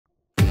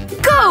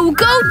Go,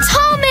 go,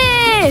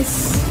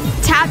 Thomas!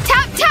 Tap,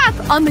 tap,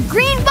 tap on the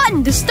green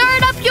button to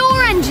start up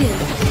your engine.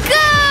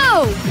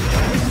 Go!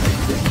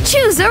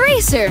 Choose a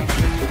racer.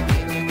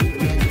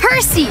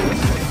 Percy.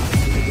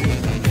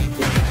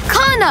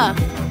 Kana.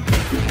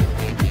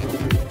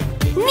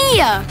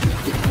 Nia.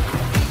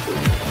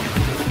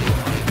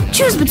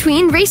 Choose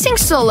between racing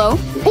solo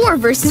or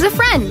versus a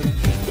friend.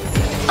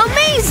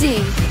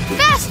 Amazing!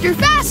 Faster,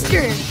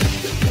 faster!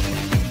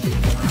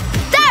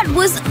 That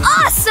was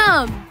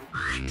awesome!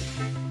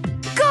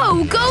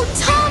 Go, go,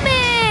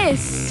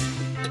 Thomas!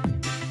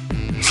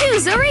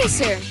 Choose a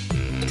racer.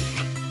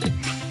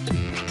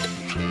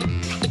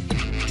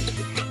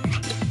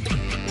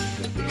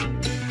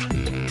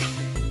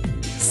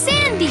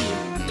 Sandy.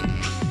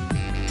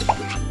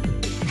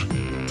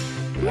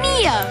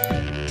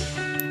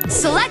 Nia.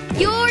 Select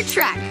your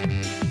track.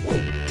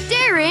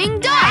 Daring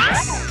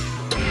Dogs.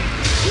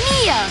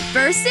 Nia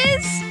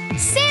versus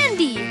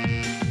Sandy.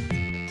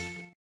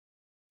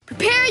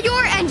 Prepare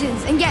your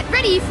engines and get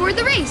ready for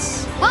the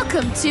race.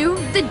 Welcome to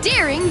the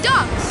Daring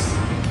Dogs.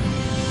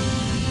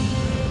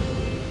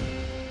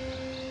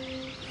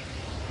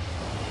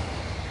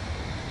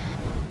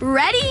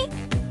 Ready?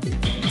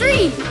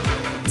 3,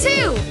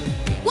 2,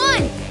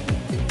 1,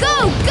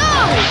 go, go!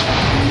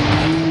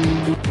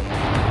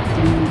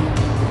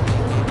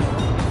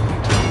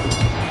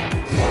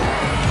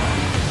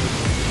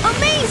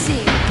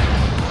 Amazing!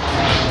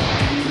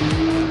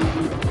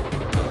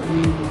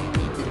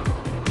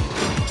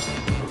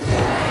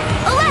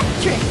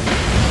 Electric!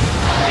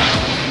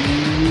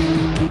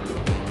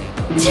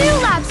 2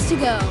 laps to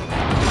go.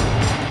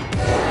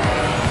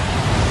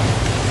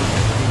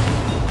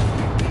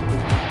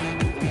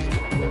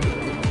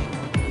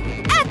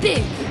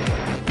 Epic!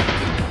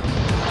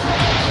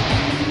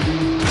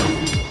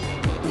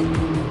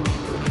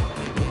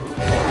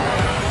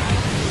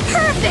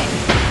 Perfect!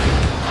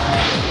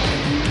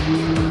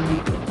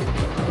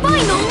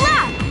 Final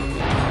lap!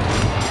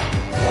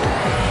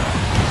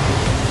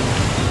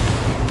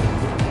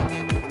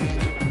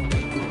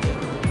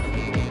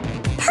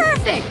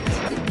 Perfect!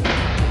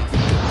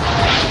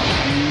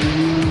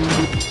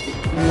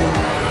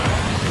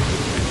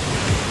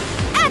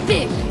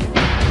 Epic!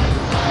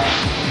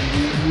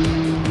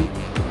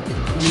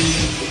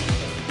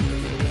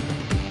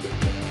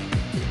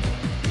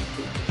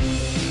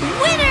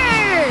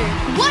 Winner!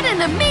 What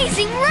an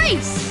amazing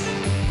race!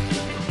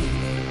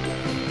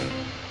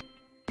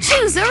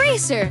 Choose a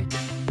racer.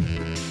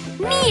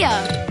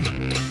 Nia.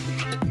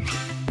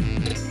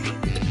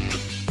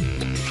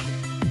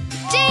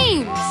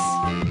 James.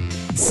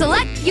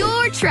 Select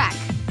your track.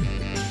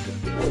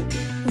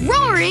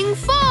 Roaring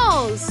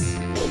Falls.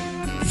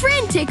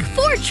 Frantic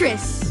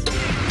Fortress.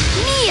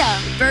 Nia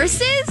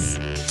versus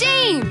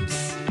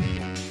James.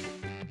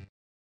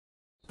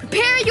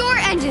 Prepare your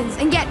engines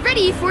and get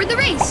ready for the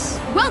race.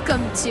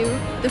 Welcome to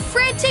the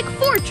Frantic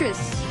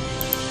Fortress.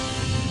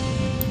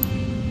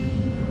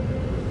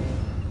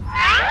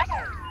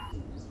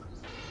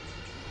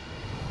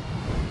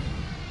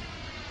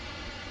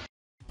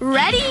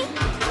 Ready?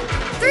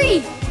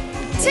 3,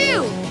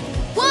 2,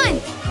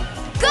 1,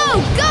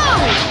 go, go!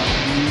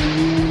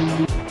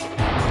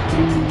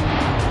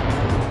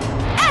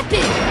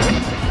 Epic!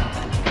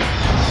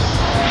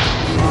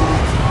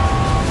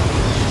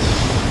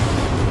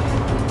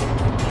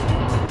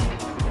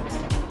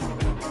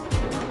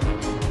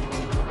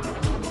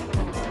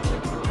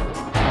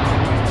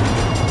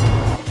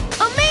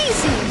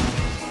 Amazing!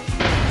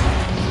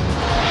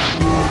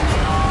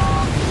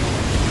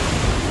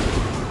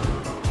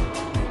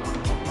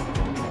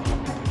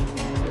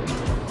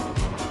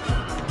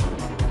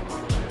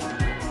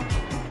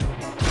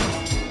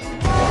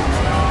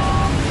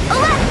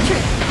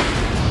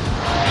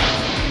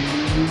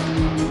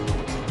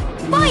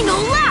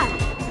 Final lap!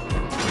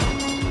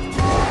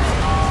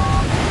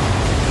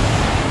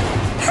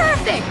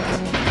 Perfect!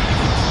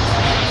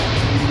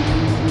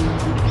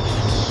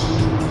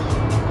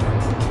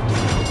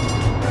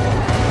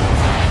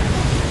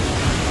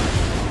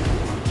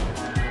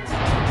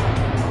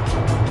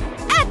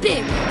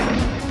 Epic!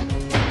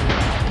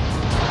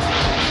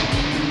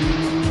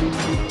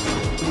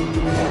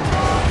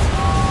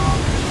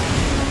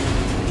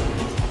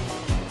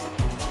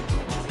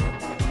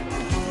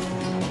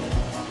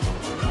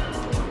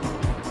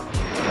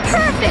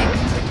 Perfect!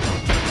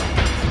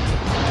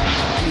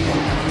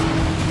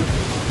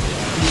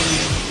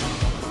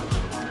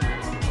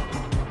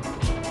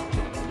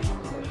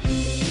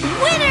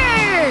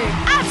 Winner!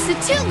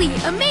 Abso-toot-ly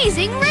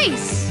amazing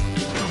race!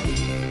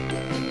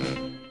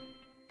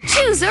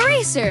 Choose a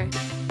racer.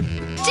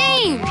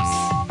 James.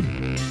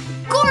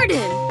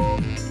 Gordon.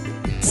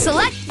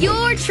 Select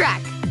your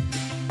track.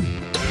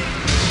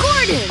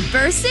 Gordon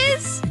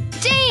versus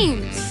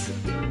James.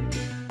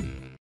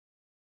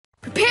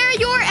 Prepare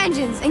your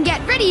engines and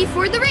get ready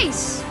for the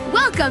race.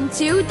 Welcome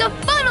to the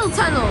Funnel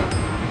Tunnel.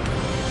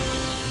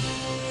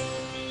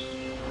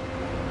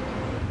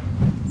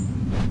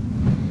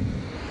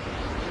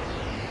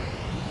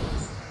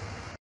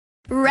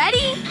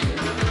 Ready?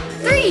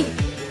 3,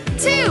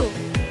 2,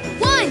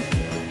 1,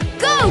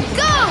 go,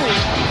 go!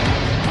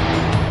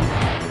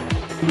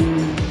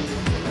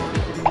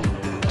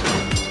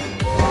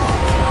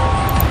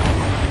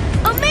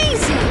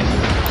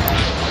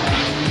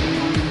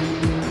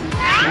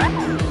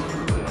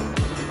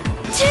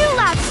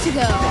 to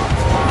go.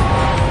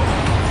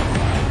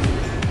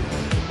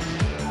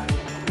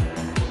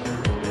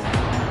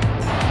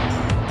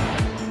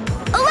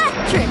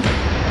 Electric.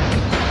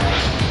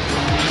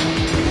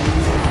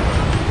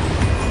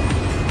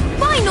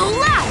 Final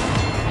lap.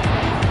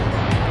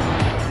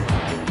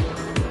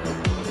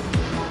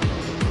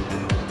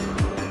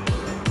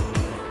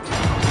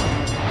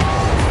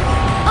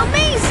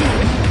 Amazing.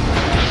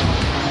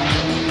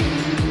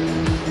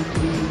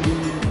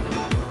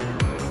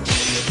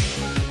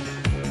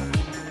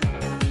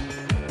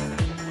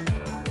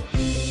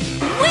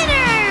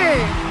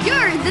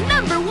 You're the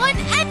 #1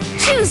 and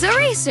choose a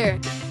racer.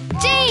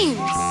 James.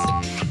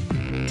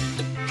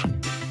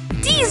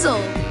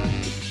 Diesel.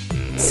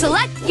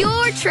 Select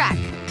your track.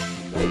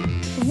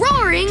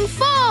 Roaring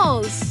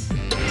Falls.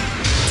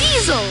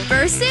 Diesel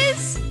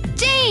versus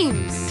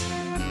James.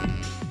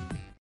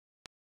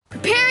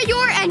 Prepare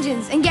your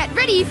engines and get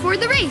ready for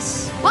the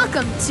race.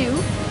 Welcome to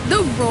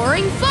the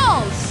Roaring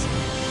Falls.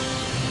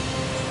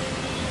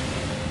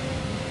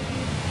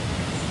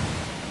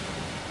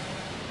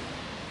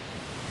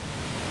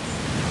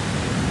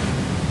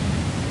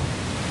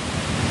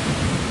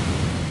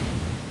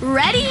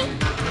 Ready?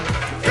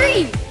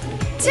 3,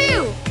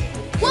 2,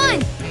 1,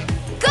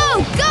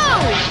 go, go!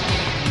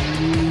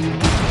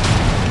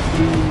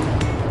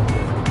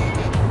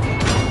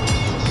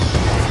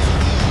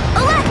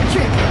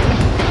 Electric!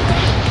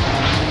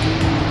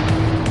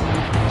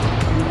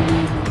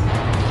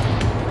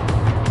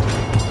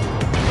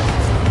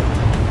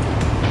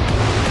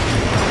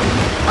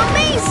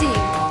 Amazing!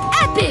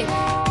 Epic!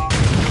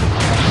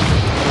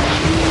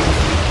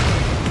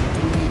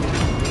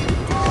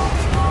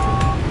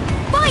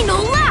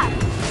 Final lap!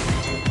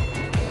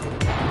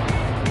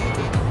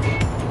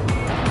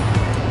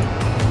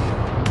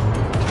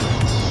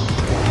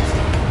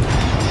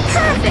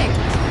 Perfect!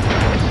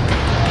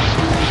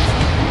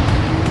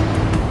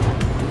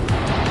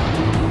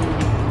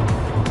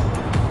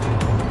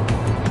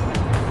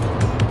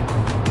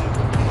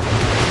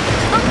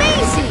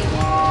 Amazing!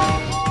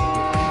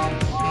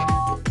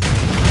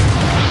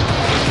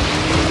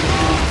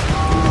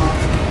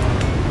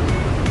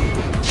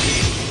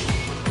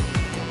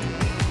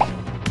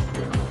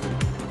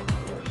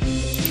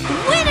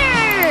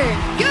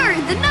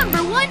 The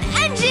 #1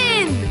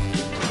 engine!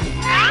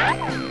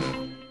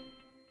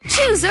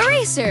 Choose a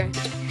racer.